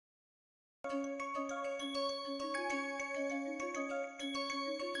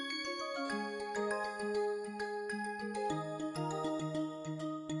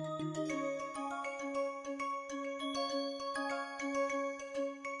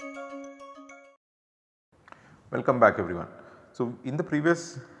Welcome back everyone. So, in the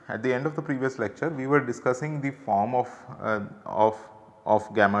previous at the end of the previous lecture we were discussing the form of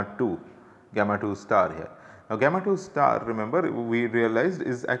gamma 2 star here. Now, gamma 2 star, remember, we realized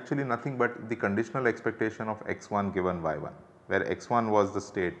is actually nothing but the conditional expectation of x1 given y1, where x1 was the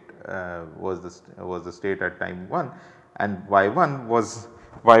state was the state at time 1 and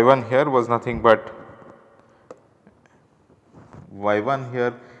y1 here was nothing but y1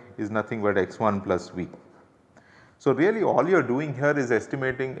 here is nothing but x1 plus v. So, really all you are doing here is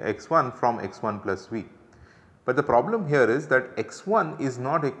estimating x1 from x1 plus v. But the problem here is that x1 is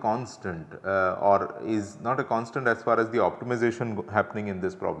not a constant or is not a constant as far as the optimization happening in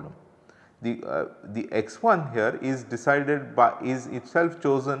this problem. The x1 here is decided by is itself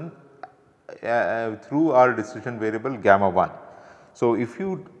chosen through our decision variable gamma 1. So, if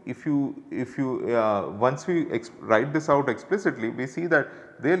you once we write this out explicitly, we see that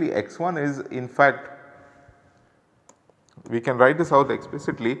really x1 is in fact, we can write this out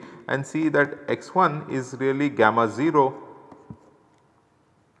explicitly and see that x1 is really gamma 0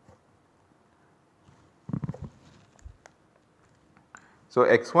 So,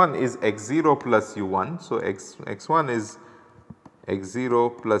 x1 is x0 plus u1. So, x1 is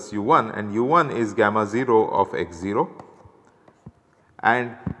x0 plus u1 and u1 is gamma 0 of x0.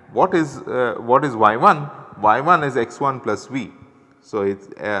 And what is y1? y1 is x1 plus v. So, it is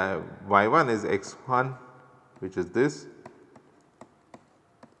y1 is x1, which is this,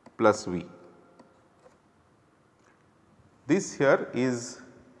 plus v. This here is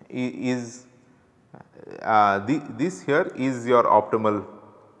this here is your optimal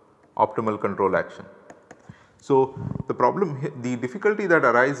control action. So, the problem here, the difficulty that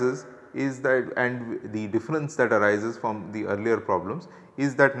arises is that, and the difference that arises from the earlier problems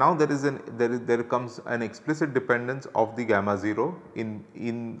is that now there comes an explicit dependence of the gamma 0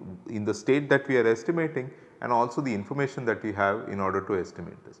 in the state that we are estimating and also the information that we have in order to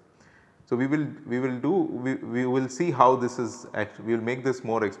estimate this. So, we will see how this is actually, we will make this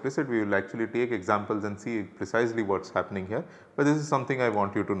more explicit, we will actually take examples and see precisely what is happening here, but this is something I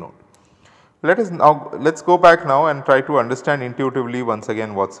want you to note. Let us go back now and try to understand intuitively once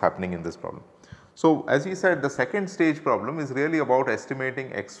again what is happening in this problem. So, as we said, the second stage problem is really about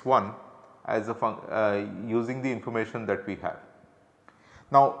estimating x1 as a using the information that we have.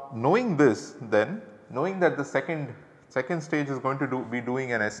 Now, knowing this, then knowing that the second stage is going to be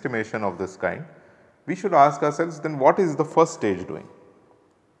doing an estimation of this kind, we should ask ourselves, then what is the first stage doing,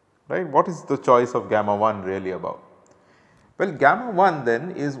 right? What is the choice of gamma 1 really about? Well, gamma 1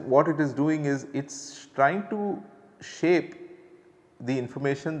 then is what it is doing is it is trying to shape the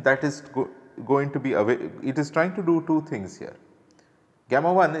information that is going to be available. It is trying to do two things here.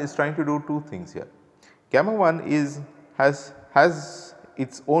 Gamma 1 is trying to do two things here. Gamma 1 has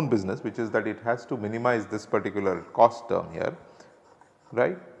its own business, which is that it has to minimize this particular cost term here,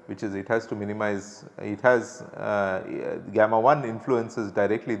 right, which is it has to minimize, it has gamma 1 influences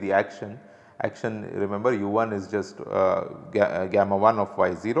directly the action. Remember, u1 is just gamma 1 of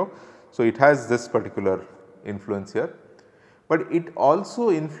y0. So, it has this particular influence here, but it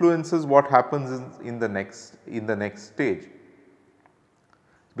also influences what happens in the next stage,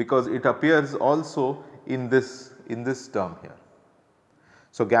 because it appears also in this term here.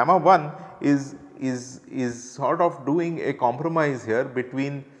 So, gamma 1 is sort of doing a compromise here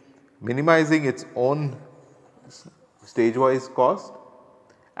between minimizing its own stage wise cost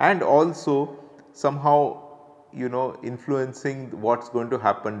and also somehow influencing what is going to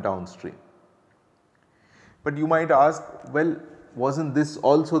happen downstream. But you might ask, well, was not this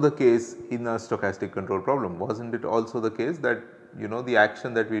also the case in a stochastic control problem? Was not it also the case that the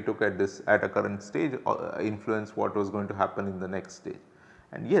action that we took at a current stage influenced what was going to happen in the next stage?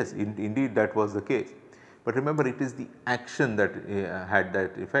 And yes, indeed that was the case. But remember, it is the action that had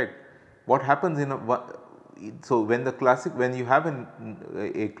that effect. What happens in so when you have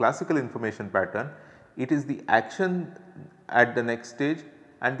a classical information pattern, it is the action at the next stage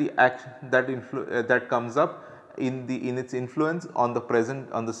and the action that comes up in its influence on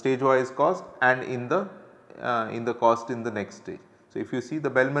the stage wise cost and in the cost in the next stage. So, if you see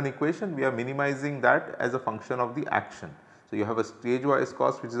the Bellman equation, we are minimizing that as a function of the action. So, you have a stage wise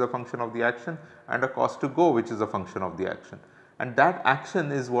cost which is a function of the action and a cost to go which is a function of the action, and that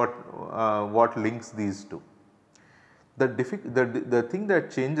action is what links these two. The thing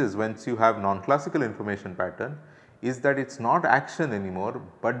that changes once you have non-classical information pattern is that it is not action anymore,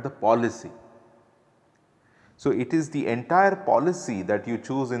 but the policy. So, it is the entire policy that you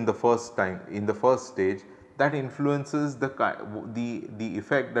choose in the first stage that influences the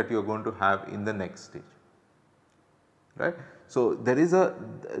effect that you are going to have in the next stage, right. So, there is a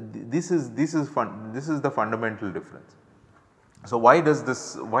this is the fundamental difference. So, why does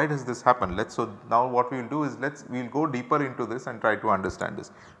this happen? So now what we will do is we will go deeper into this and try to understand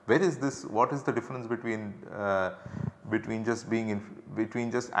this. Where is this, what is the difference between between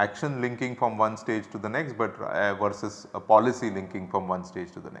just action linking from one stage to the next, but versus a policy linking from one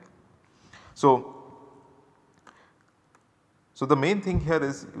stage to the next. So the main thing here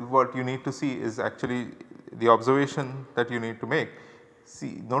is what you need to see is actually the observation that you need to make.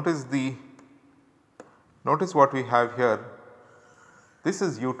 See, notice what we have here. This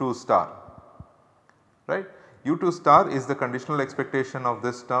is U2 star, right. U2 star is the conditional expectation of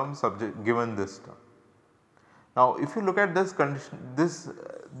this term given this term. Now, if you look at this condition,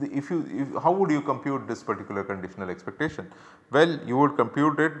 how would you compute this particular conditional expectation? Well, you would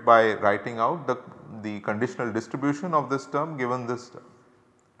compute it by writing out the conditional distribution of this term given this term,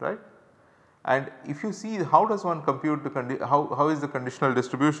 right. And if you see how does one compute how is the conditional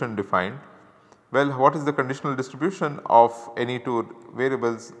distribution defined? Well, what is the conditional distribution of any two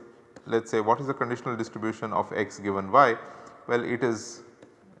variables? Let us say what is the conditional distribution of x given y? Well, it is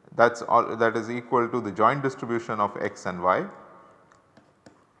that is equal to the joint distribution of x and y.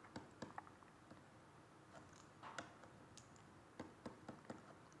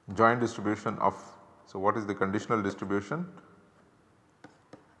 Joint distribution of, so what is the conditional distribution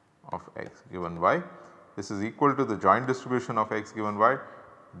of x given y? This is equal to the joint distribution of x given y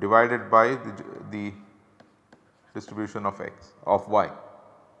divided by the distribution of y,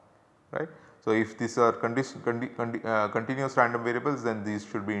 right. So, if these are continuous random variables, then these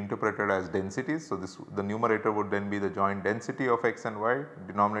should be interpreted as densities. So, the numerator would then be the joint density of x and y,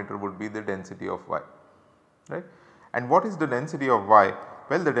 denominator would be the density of y, right. And what is the density of y?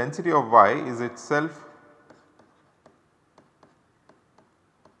 Well, the density of y is itself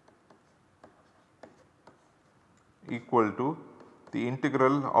equal to the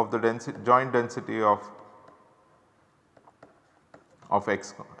integral of the joint density of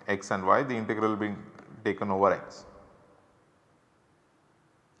x and y, the integral being taken over x.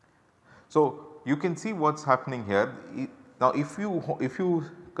 So, you can see what is happening here. Now, if you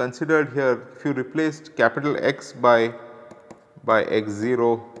considered here, if you replaced capital X by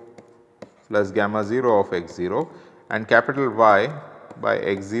x0 plus gamma 0 of x0 and capital Y by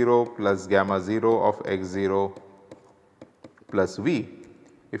x0 plus gamma 0 of x0 plus v.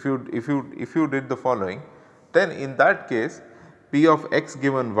 If you did the following, then in that case p of x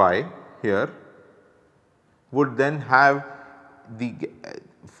given y here would then have you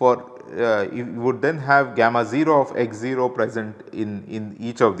would then have gamma 0 of x0 present in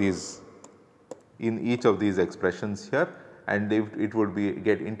each of these expressions here, and it would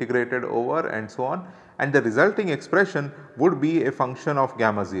get integrated over and so on, and the resulting expression would be a function of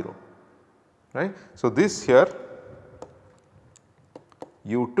gamma 0, right. So, this here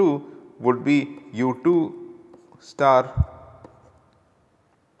U2 would be U2 star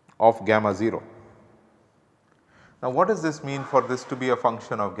of gamma 0. Now, what does this mean for this to be a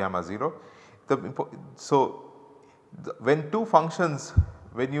function of gamma 0? When two functions,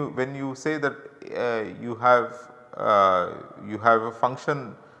 when you say that you have a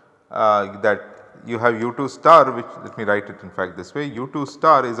function that you have U2 star, which let me write it in fact this way, U2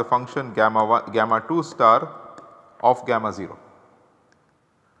 star is a function gamma 2 star of gamma 0.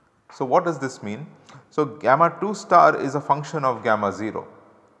 So, what does this mean? So, gamma 2 star is a function of gamma 0,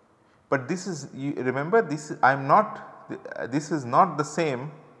 but this is, you remember, this is not the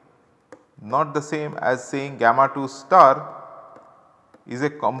same as saying gamma 2 star is a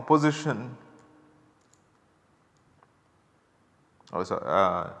composition. Oh,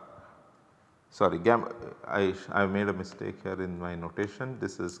 sorry, gamma, I made a mistake here in my notation.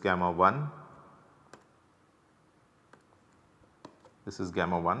 This is gamma 1. This is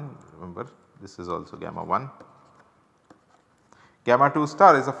gamma 1, remember, this is also gamma 1. Gamma 2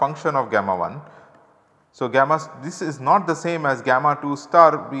 star is a function of gamma 1. So, this is not the same as gamma 2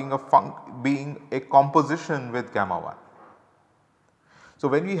 star being a composition with gamma 1. So,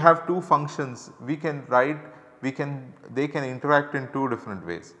 when we have two functions, they can interact in two different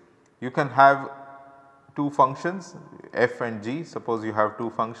ways. You can have two functions f and g, suppose you have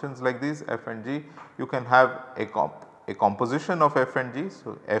two functions like this f and g, you can have a composition of f and g,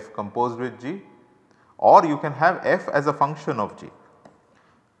 so f composed with g, or you can have f as a function of g.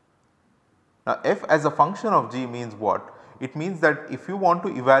 Now, f as a function of g means what? It means that if you want to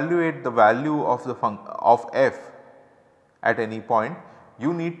evaluate the value of f at any point,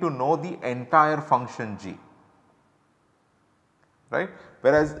 you need to know the entire function g, right.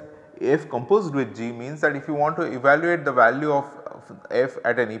 Whereas, f composed with g means that if you want to evaluate the value of f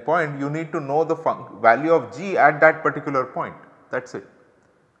at any point, you need to know the value of g at that particular point, that is it.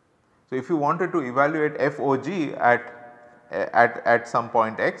 So, if you wanted to evaluate f o g at some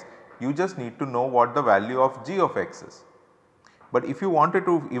point x, you just need to know what the value of g of x is. But if you wanted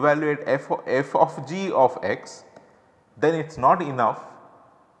to evaluate f of g of x, then it is not enough.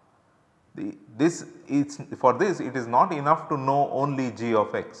 For this it is not enough to know only g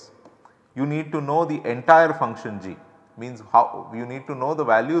of x. You need to know the entire function g, means how you need to know the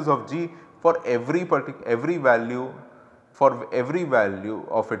values of g for every value, for every value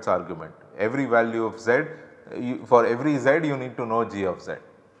of its argument, every value of z, for every z you need to know g of z.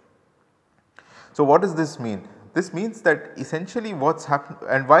 So, what does this mean? This means that essentially what is happening,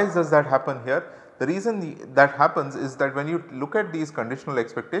 and why does that happen here? The reason that happens is that when you look at these conditional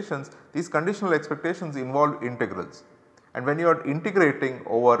expectations, these conditional expectations involve integrals, and when you are integrating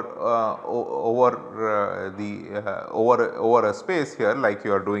over a space here, like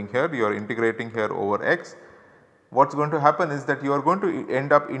you are doing here, you are integrating here over x, what is going to happen is that you are going to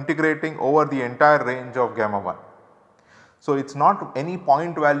end up integrating over the entire range of gamma 1. So, it is not any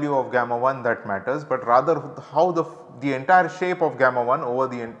point value of gamma 1 that matters, but rather how the entire shape of gamma 1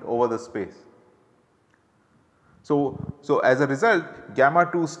 over the space. So, as a result, gamma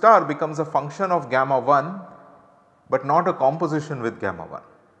 2 star becomes a function of gamma 1, but not a composition with gamma 1.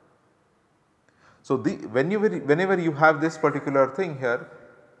 So, whenever you have this particular thing here,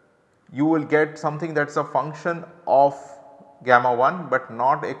 you will get something that is a function of gamma 1, but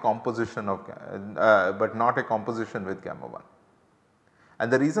not a composition of with gamma 1.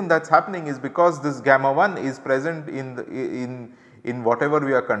 And the reason that is happening is because this gamma 1 is present in whatever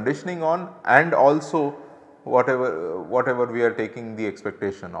we are conditioning on, and also whatever we are taking the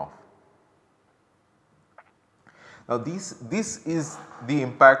expectation of. Now, this is the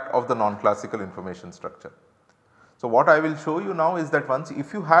impact of the non-classical information structure. So, what I will show you now is that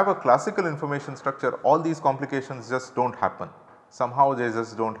if you have a classical information structure, all these complications just do not happen, somehow they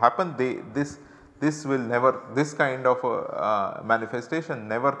just do not happen. This will never, this kind of a manifestation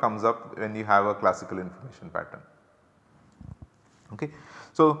never comes up when you have a classical information pattern. Okay.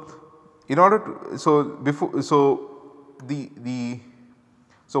 So, in order to, so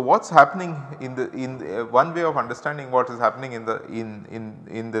what is happening in one way of understanding what is happening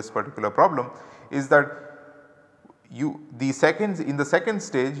in this particular problem is that in the second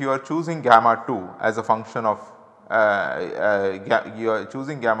stage you are choosing gamma 2 as a function of you are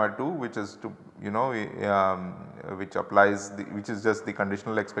choosing gamma 2, which is to which is just the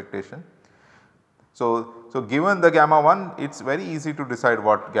conditional expectation. So, given the gamma 1, it is very easy to decide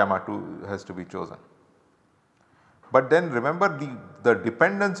what gamma 2 has to be chosen. But then remember, the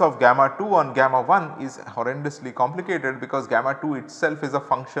dependence of gamma 2 on gamma 1 is horrendously complicated, because gamma 2 itself is a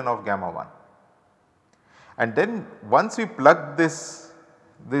function of gamma 1. And then once we plug this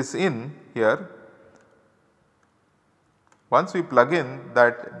in here, once we plug in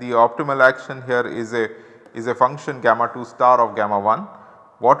that the optimal action here is a function gamma 2 star of gamma 1,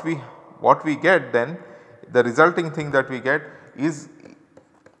 what we get then, the resulting thing that we get is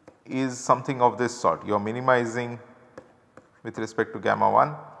something of this sort. You are minimizing with respect to gamma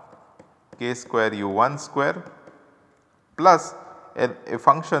 1 k square u 1 square plus a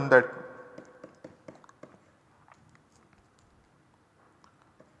function that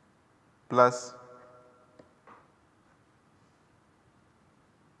plus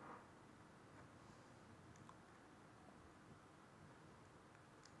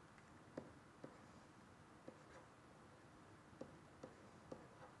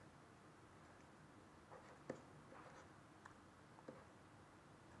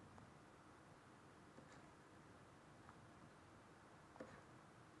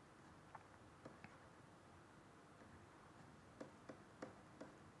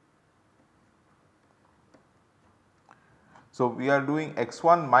So, we are doing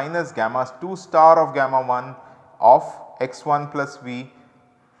x1 minus gamma 2 star of gamma 1 of x1 plus v,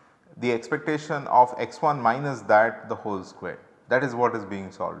 the expectation of x1 minus that the whole square. That is what is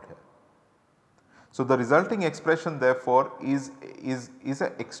being solved here. So, the resulting expression therefore is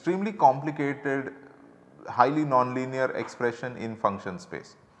an extremely complicated, highly nonlinear expression in function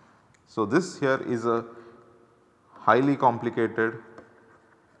space. So, this here is a highly complicated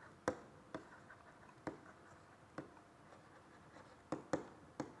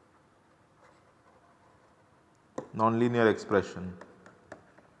nonlinear expression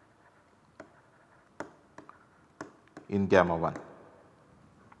in gamma 1.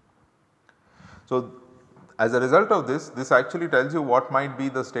 So, as a result of this actually tells you what might be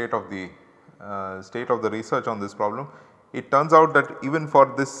the state of the research on this problem. it turns out that even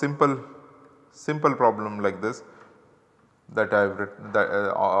for this simple problem like this that I have written,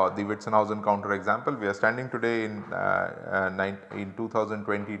 the Witsenhausen counter example, we are standing today in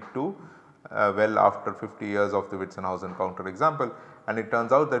 2022, well after 50 years of the Witsenhausen counter example, and it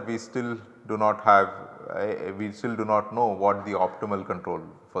turns out that we still do not have, we still do not know what the optimal control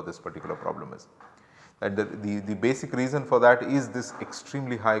for this particular problem is. And the basic reason for that is this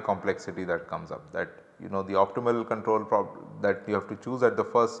extremely high complexity that comes up, that the optimal control that you have to choose at the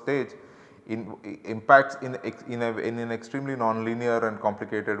first stage impacts in an extremely nonlinear and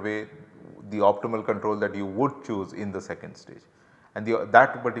complicated way the optimal control that you would choose in the second stage. And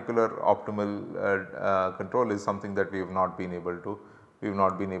that particular optimal control is something that we have not been able to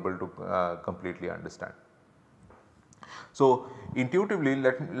completely understand. So, intuitively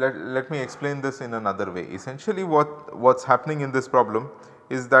let me explain this in another way. Essentially what's happening in this problem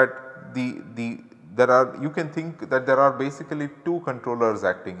is that you can think that there are basically two controllers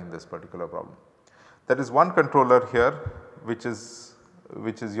acting in this particular problem. There is one controller here which is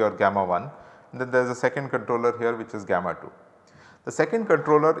your gamma 1, and then there is a second controller here which is gamma 2. The second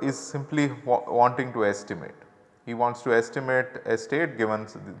controller is simply wanting to estimate. He wants to estimate a state given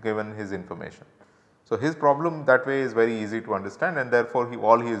his information. So, his problem that way is very easy to understand, and therefore,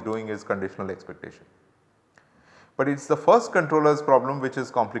 all he is doing is conditional expectation. But it is the first controller's problem which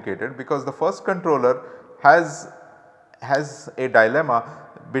is complicated, because the first controller has a dilemma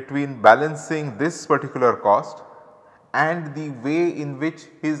between balancing this particular cost and the way in which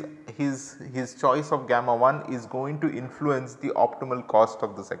his choice of gamma 1 is going to influence the optimal cost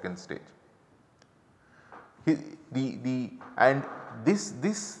of the second stage. And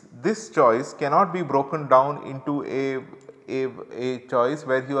this choice cannot be broken down into a choice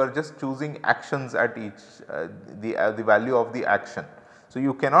where you are just choosing actions at each the value of the action. So,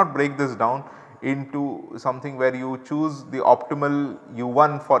 you cannot break this down into something where you choose the optimal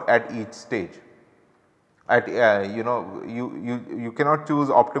u1 for at each stage. At you cannot choose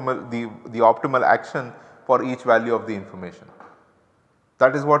the optimal action for each value of the information.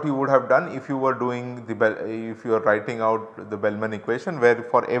 That is what you would have done if you were doing if you are writing out the Bellman equation, where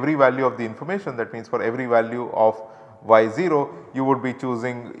for every value of the information, that means for every value of y0 you would be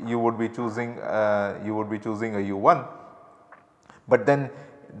choosing a u1, but then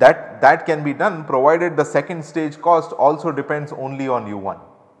that can be done provided the second stage cost also depends only on u1.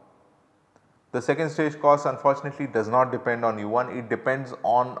 The second stage cost unfortunately does not depend on u1, it depends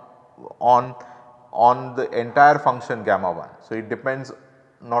on the entire function gamma 1. So, it depends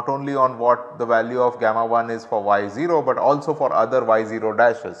not only on what the value of gamma 1 is for y0, but also for other y0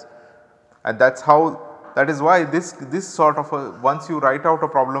 dashes, and that is why this sort of once you write out a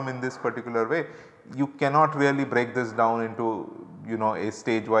problem in this particular way, you cannot really break this down into a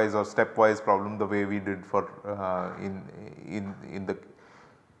stage wise or step wise problem the way we did for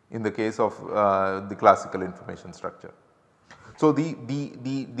in the case of the classical information structure. So,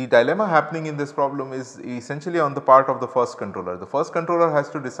 the dilemma happening in this problem is essentially on the part of the first controller. The first controller has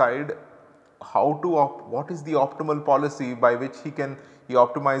to decide what is the optimal policy by which he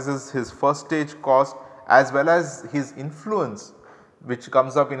optimizes his first stage cost as well as his influence, which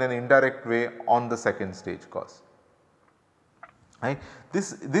comes up in an indirect way on the second stage cost. Right.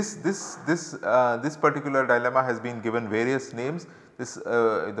 This particular dilemma has been given various names.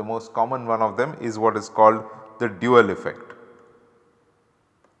 The most common one of them is what is called the dual effect.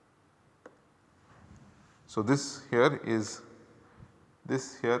 So, this here is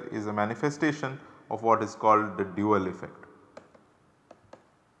a manifestation of what is called the dual effect.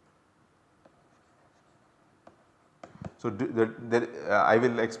 So, I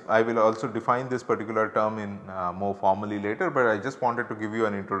will also define this particular term in more formally later, but I just wanted to give you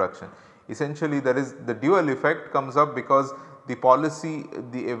an introduction. Essentially, there is the dual effect comes up because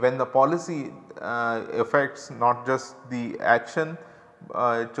when the policy affects not just the action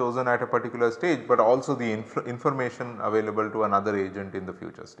chosen at a particular stage, but also the information available to another agent in the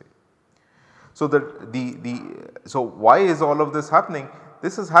future state. So, so why is all of this happening?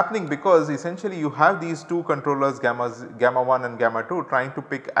 This is happening because essentially you have these two controllers gamma 1 and gamma 2 trying to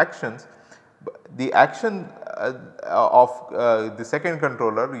pick actions. The action of the second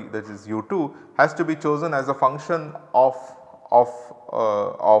controller, that is u2, has to be chosen as a function of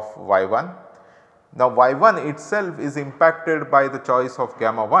y1. Now, y1 itself is impacted by the choice of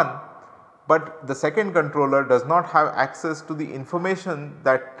gamma 1, but the second controller does not have access to the information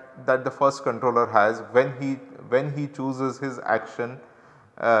that the first controller has when he chooses his action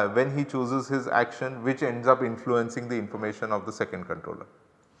which ends up influencing the information of the second controller.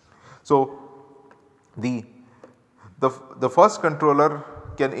 So, the first controller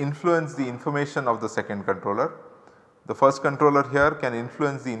can influence the information of the second controller, The first controller here can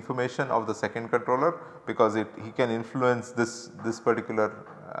influence the information of the second controller, because he can influence this particular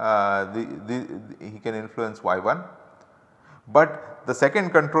he can influence y1, but the second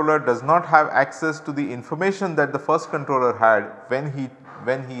controller does not have access to the information that the first controller had when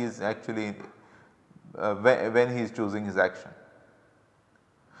he is actually when he is choosing his action.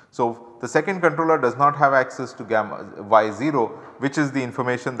 So, the second controller does not have access to gamma y0, which is the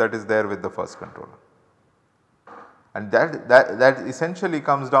information that is there with the first controller. And that essentially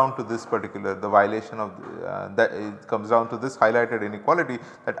comes down to this particular, the violation of that it comes down to this highlighted inequality,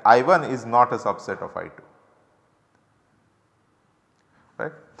 that I1 is not a subset of I2,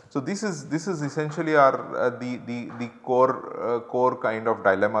 right. So, this is essentially our the core kind of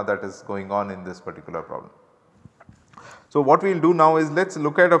dilemma that is going on in this particular problem. So, what we will do now is let us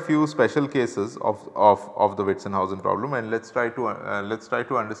look at a few special cases of the Witsenhausen problem, and let us try to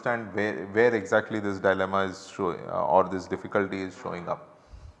understand where exactly this dilemma is showing or this difficulty is showing up,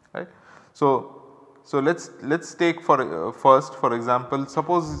 right. So let us take first for example,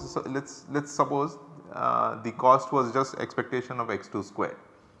 suppose let us suppose the cost was just expectation of x2 squared.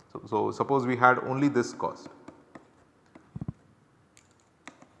 So suppose we had only this cost.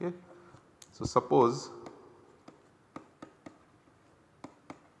 Okay. So suppose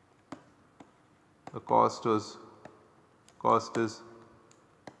the cost is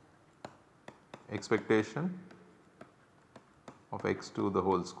expectation of x2 the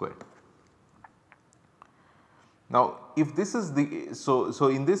whole square. Now, if this is the so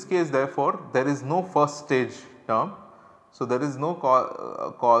in this case, therefore, there is no first stage term. So, there is no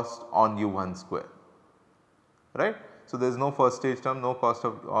cost on u1 square, right. So, there is no first stage term, no cost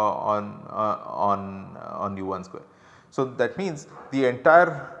of on u1 square. So, that means the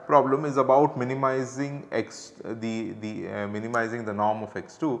entire problem is about minimizing minimizing the norm of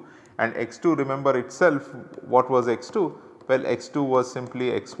x2, and x2, remember itself, what was x2? Well, x2 was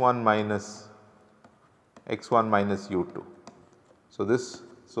simply x1 minus u2. So,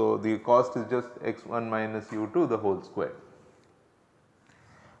 the cost is just x1 minus u2 the whole square.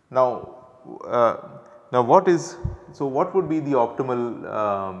 Now, what would be the optimal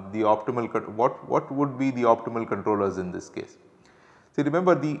what would be the optimal controllers in this case? See,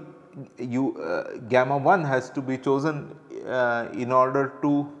 remember gamma 1 has to be chosen in order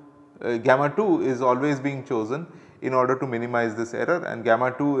to gamma 2 is always being chosen in order to minimize this error, and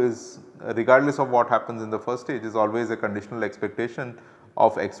gamma 2 is, regardless of what happens in the first stage, is always a conditional expectation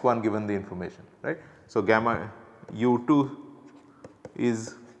of x1 given the information, right. So, gamma u2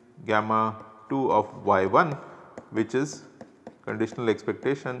 is gamma 2 of y1, which is conditional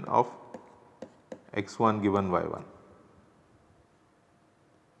expectation of x1 given y1,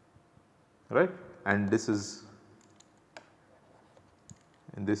 right, and this is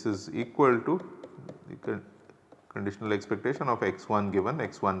equal to the conditional expectation of x1 given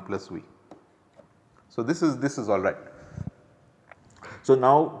x1 plus v. So, this is all right. So,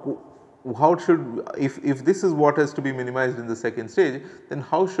 now how should, if this is what has to be minimized in the second stage, then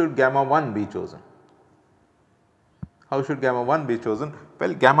how should gamma 1 be chosen? How should gamma 1 be chosen?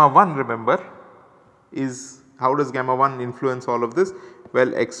 Well, gamma 1, remember, is, how does gamma 1 influence all of this? Well,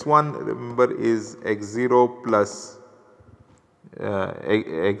 x1, remember, is x0 plus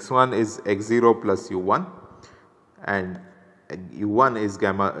x1 is x0 plus u1, and u1 is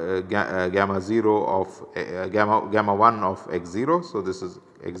gamma 0 of gamma 1 of x0. So, this is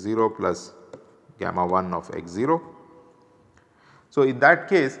x0 plus gamma 1 of x0. So, in that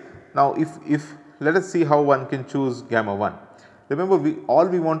case, now if let us see how one can choose gamma 1. Remember, all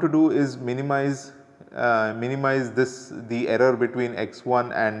we want to do is minimize the error between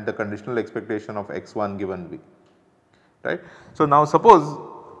x1 and the conditional expectation of x1 given v, right. So, now suppose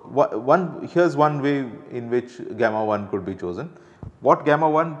here is one way in which gamma 1 could be chosen. What gamma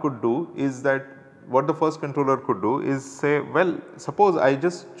 1 could do is that, what the first controller could do is say, well, suppose I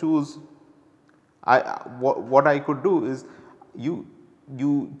just choose, what I could do is you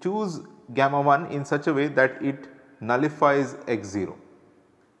choose gamma 1 in such a way that it nullifies x0,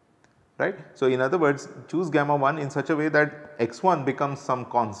 right. So, in other words, choose gamma 1 in such a way that x1 becomes some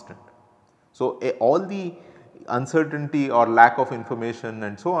constant. So, all the uncertainty or lack of information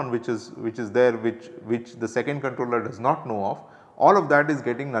and so on which is there, which the second controller does not know of, all of that is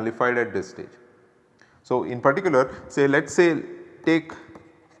getting nullified at this stage. So, in particular, say, let us say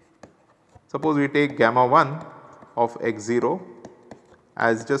suppose we take gamma 1 of x0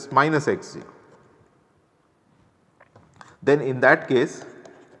 as just minus x0, then in that case,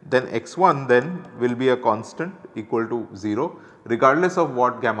 then x1 then will be a constant equal to 0 regardless of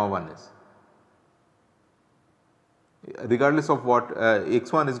what gamma 1 is, regardless of what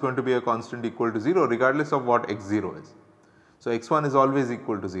x1 is going to be a constant equal to 0 regardless of what x0 is. So, x1 is always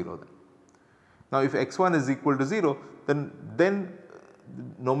equal to 0 then. Now, if x1 is equal to 0 then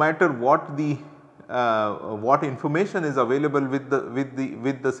no matter what the what information is available with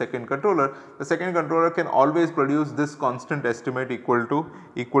the second controller, the second controller can always produce this constant estimate equal to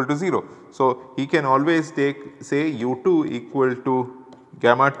 0. So, he can always take say u2 equal to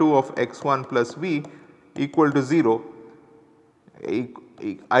gamma 2 of x1 plus v equal to 0,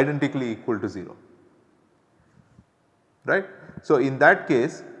 identically equal to 0, right. So, in that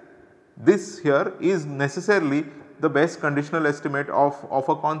case this here is necessarily the best conditional estimate of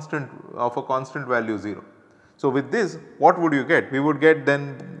a constant value 0. So, with this what would you get? We would get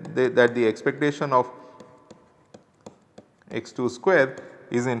then that the expectation of x2 square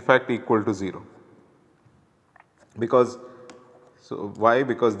is in fact equal to 0, because so why?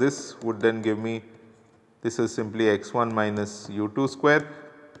 Because this would then give me, this is simply x1 minus u2 square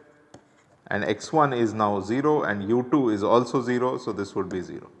and x1 is now 0 and u2 is also 0. So, this would be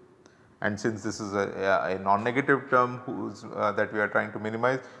 0. And since this is a non-negative term whose that we are trying to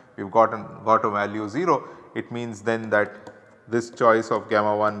minimize, we have got a value 0, it means then that this choice of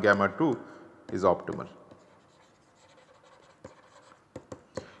gamma 1 gamma 2 is optimal.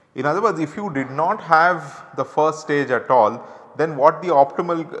 In other words, if you did not have the first stage at all, then what the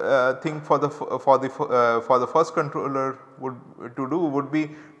optimal thing for the first controller would be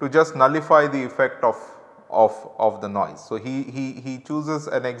to just nullify the effect of the noise. So, he chooses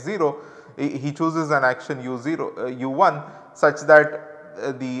an x0, he chooses an action u0 u1 such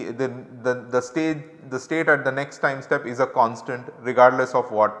that the state at the next time step is a constant regardless of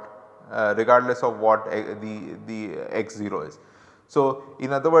what the x0 is. So,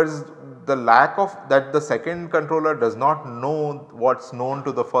 in other words, the lack of that the second controller does not know what is known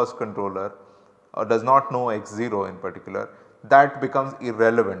to the first controller or does not know x0 in particular, that becomes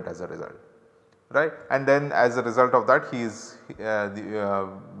irrelevant as a result, right. And then as a result of that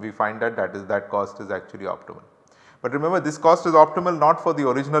we find that cost is actually optimal. But remember, this cost is optimal not for the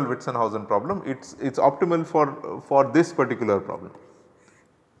original Witsenhausen problem, it is optimal for this particular problem,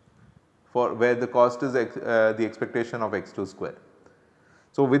 for where the cost is the expectation of x2 square.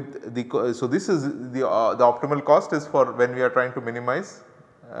 So, with so this is the optimal cost is for when we are trying to minimize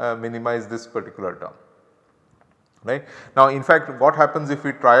this particular term, right. Now, in fact, what happens if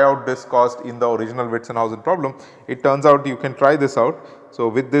we try out this cost in the original Witsenhausen problem? It turns out you can try this out. So,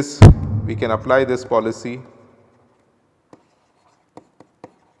 with this we can apply this policy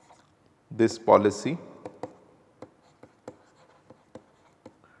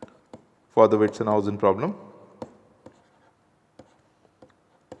for the Witsenhausen problem.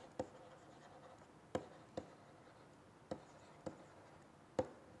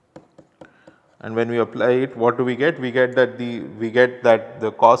 And when we apply it, what do we get? We get that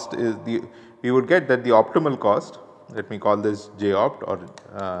the cost is we would get that the optimal cost, let me call this j opt or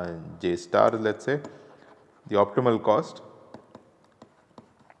j star, let us say, the optimal cost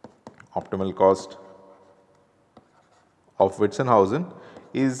of Witsenhausen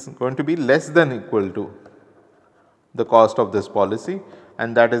is going to be less than equal to the cost of this policy,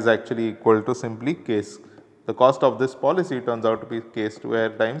 and that is actually equal to simply the cost of this policy turns out to be k square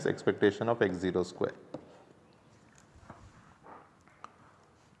times expectation of x0 square.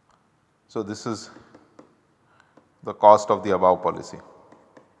 So, this is the cost of the above policy.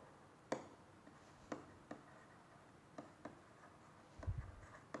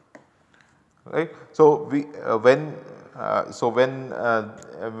 Right. So,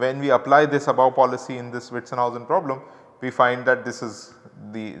 when we apply this above policy in this Witsenhausen problem, we find that this is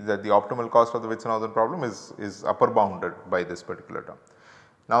the optimal cost of the Witsenhausen problem is upper bounded by this particular term.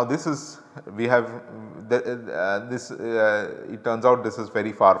 Now, this is we have it turns out this is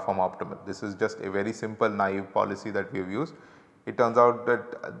very far from optimal. This is just a very simple naive policy that we have used. It turns out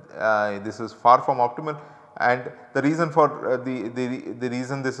that this is far from optimal, and the reason for the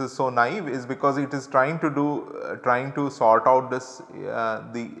reason this is so naive is because it is trying to sort out this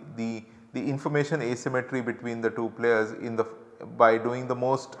the information asymmetry between the two players by doing the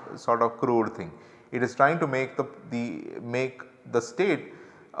most sort of crude thing. It is trying to make the state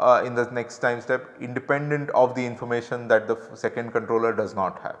in the next time step independent of the information that the second controller does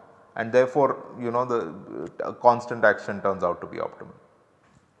not have, and therefore, the constant action turns out to be optimal.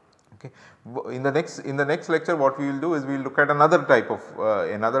 Okay. In the next lecture, what we will do is we will look at another type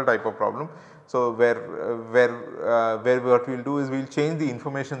of problem. So, where what we will do is we will change the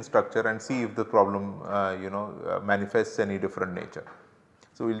information structure and see if the problem manifests any different nature.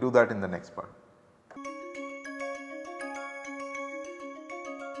 So, we will do that in the next part.